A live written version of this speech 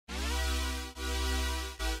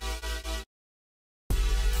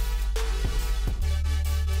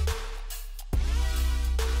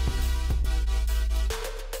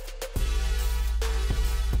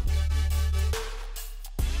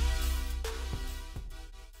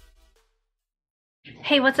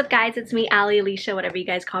Hey, what's up guys? It's me, Ali, Alicia, whatever you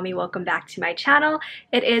guys call me. Welcome back to my channel.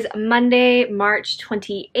 It is Monday, March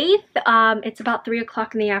 28th. It's about 3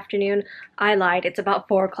 o'clock in the afternoon. I lied, it's about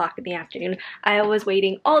 4 o'clock in the afternoon. I was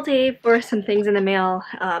waiting all day for some things in the mail.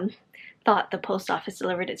 Thought the post office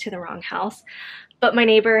delivered it to the wrong house. But my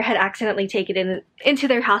neighbor had accidentally taken it into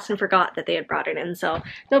their house and forgot that they had brought it in, so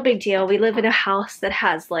no big deal. We live in a house that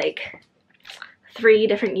has like 3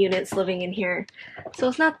 different units living in here, so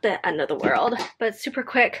it's not the end of the world, but super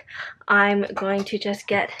quick. I'm going to just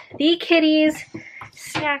get the kitties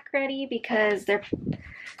snack ready because they've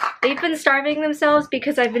been starving themselves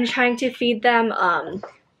because I've been trying to feed them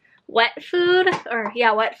wet food,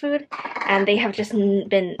 and they have just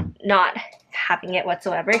been not having it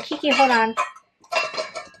whatsoever. Kiki, hold on.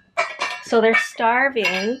 So they're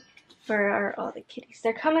starving for all the kitties.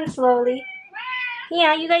 They're coming slowly.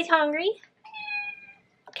 Yeah, you guys hungry?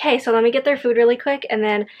 Okay, so let me get their food really quick and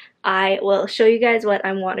then I will show you guys what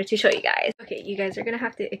I wanted to show you guys. Okay, you guys are gonna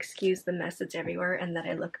have to excuse the mess that's everywhere and that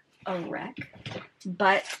I look a wreck.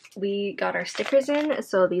 But we got our stickers in,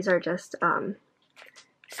 so these are just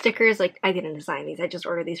stickers. Like, I didn't design these, I just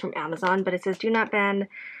ordered these from Amazon, but it says do not bend,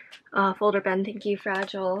 folder bend, thank you,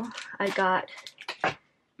 fragile. I got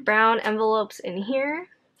brown envelopes in here.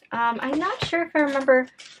 I'm not sure if I remember.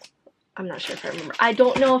 I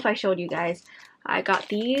don't know if I showed you guys. I got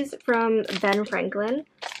these from Ben Franklin.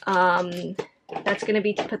 That's gonna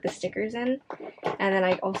be to put the stickers in. And then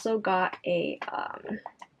I also got a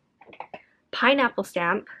pineapple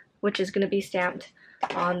stamp, which is gonna be stamped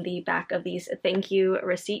on the back of these thank you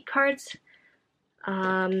receipt cards.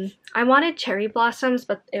 I wanted cherry blossoms,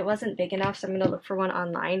 but it wasn't big enough, so I'm gonna look for one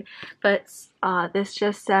online. But this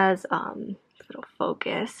just says, it'll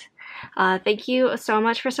focus. Thank you so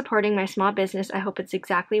much for supporting my small business. I hope it's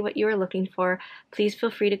exactly what you are looking for. Please feel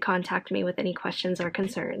free to contact me with any questions or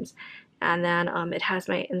concerns. And then it has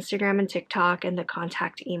my Instagram and TikTok and the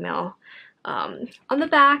contact email on the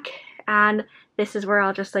back. And this is where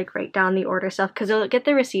I'll just like write down the order stuff because they'll get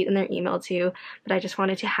the receipt in their email too. But I just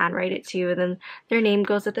wanted to handwrite it too. And then their name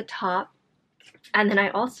goes at the top. And then I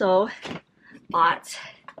also bought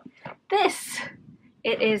this.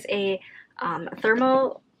 It is a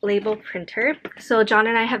thermal label printer. So John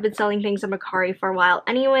and I have been selling things on Mercari for a while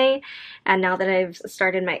anyway, and now that I've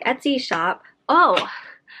started my Etsy shop, oh,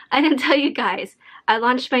 I didn't tell you guys, I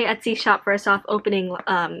launched my Etsy shop for a soft opening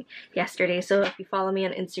yesterday, so if you follow me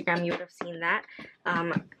on Instagram you would have seen that.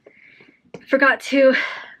 Forgot to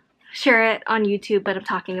share it on YouTube, but I'm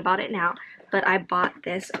talking about it now. But I bought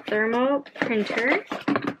this thermal printer.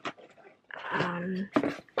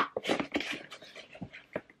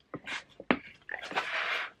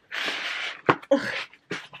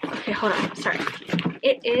 Okay, hold on, sorry.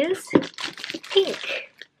 It is pink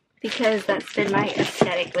because that's been my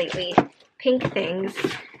aesthetic lately, pink things.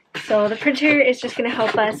 So the printer is just going to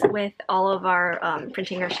help us with all of our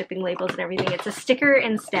printing our shipping labels and everything. It's a sticker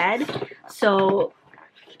instead, so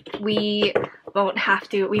we won't have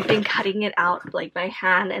to, we've been cutting it out like by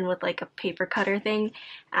hand and with like a paper cutter thing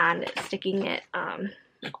and sticking it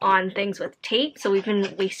on things with tape, so we've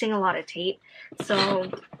been wasting a lot of tape. So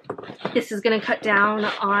this is going to cut down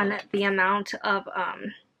on the amount of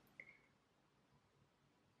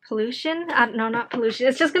pollution. No, not pollution.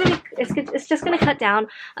 It's just gonna cut down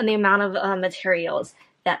on the amount of materials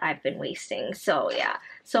that I've been wasting. So yeah.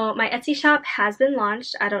 So my Etsy shop has been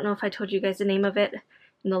launched. I don't know if I told you guys the name of it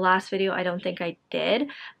in the last video. I don't think I did,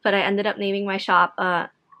 but I ended up naming my shop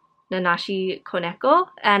Nanashi Koneko,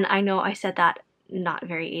 and I know I said that not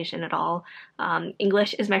very Asian at all.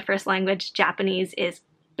 English is my first language. Japanese is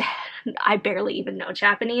I barely even know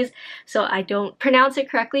Japanese, so I don't pronounce it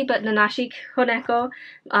correctly, but Nanashi Koneko,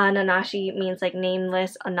 Nanashi means like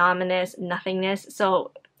nameless, anonymous, nothingness,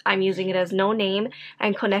 so I'm using it as no name,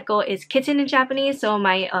 and Koneko is kitten in Japanese, so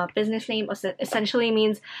my business name essentially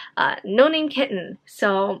means no name kitten.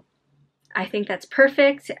 So I think that's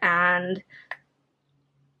perfect, and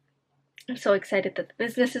I'm so excited that the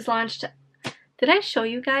business is launched. Did I show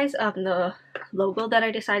you guys the logo that I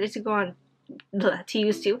decided to go on to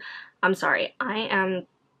use too? I'm sorry, I am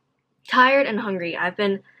tired and hungry. I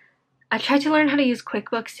tried to learn how to use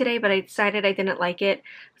QuickBooks today, but I decided I didn't like it,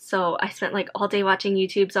 so I spent like all day watching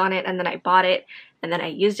YouTubes on it, and then I bought it, and then I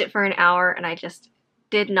used it for an hour, and I just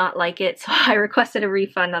did not like it, so I requested a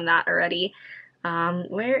refund on that already.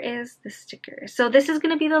 Where is the sticker? So this is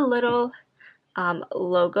going to be the little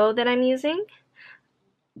logo that I'm using.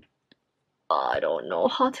 I don't know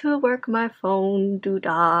how to work my phone.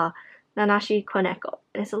 Doodah. Nanashi Koneko.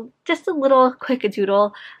 It's just a little quick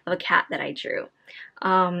doodle of a cat that I drew.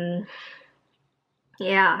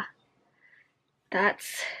 Yeah,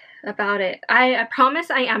 that's about it. I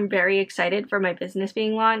promise I am very excited for my business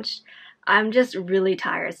being launched. I'm just really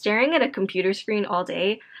tired. Staring at a computer screen all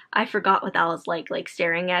day, I forgot what that was like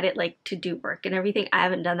staring at it like to do work and everything. I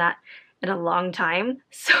haven't done that in a long time.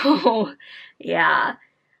 So yeah.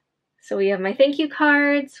 So we have my thank you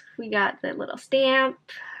cards. We got the little stamp.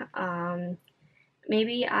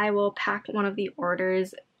 Maybe I will pack one of the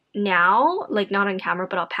orders now, like not on camera,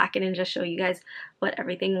 but I'll pack it and just show you guys what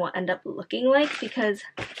everything will end up looking like, because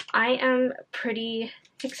I am pretty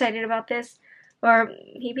excited about this. Or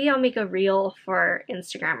maybe I'll make a reel for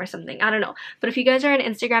Instagram or something. I don't know. But if you guys are on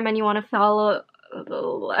Instagram and you want to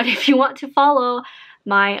follow,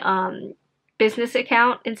 my business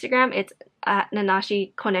account Instagram, it's at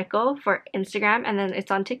Nanashi Koneko for Instagram, and then it's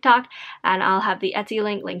on TikTok, and I'll have the Etsy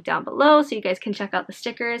link linked down below so you guys can check out the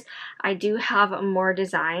stickers. I do have more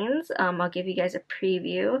designs. I'll give you guys a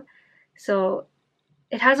preview. So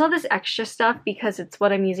it has all this extra stuff because it's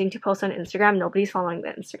what I'm using to post on Instagram. Nobody's following the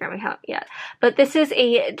Instagram account yet. But this is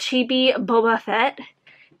a Chibi Boba Fett.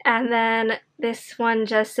 And then this one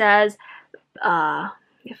just says, if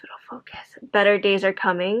it'll focus, better days are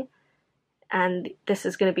coming. And this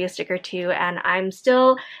is going to be a sticker too. And I'm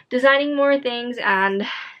still designing more things, and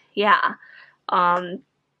yeah.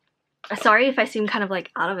 Sorry if I seem kind of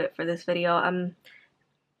like out of it for this video.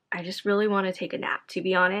 I just really want to take a nap, to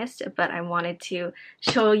be honest, but I wanted to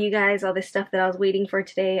show you guys all this stuff that I was waiting for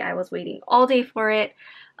today. I was waiting all day for it,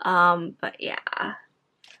 but yeah. I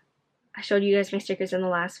showed you guys my stickers in the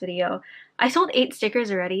last video. I sold 8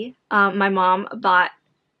 stickers already. My mom bought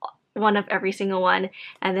one of every single one,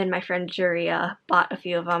 and then my friend Juria bought a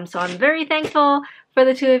few of them, so I'm very thankful for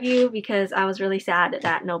the 2 of you, because I was really sad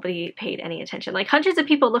that nobody paid any attention. Like, hundreds of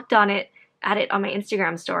people looked at it on my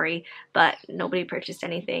Instagram story, but nobody purchased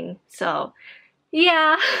anything. So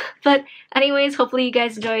yeah, but anyways, hopefully you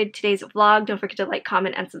guys enjoyed today's vlog. Don't forget to like,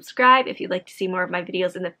 comment, and subscribe if you'd like to see more of my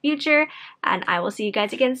videos in the future, and I will see you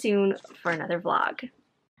guys again soon for another vlog.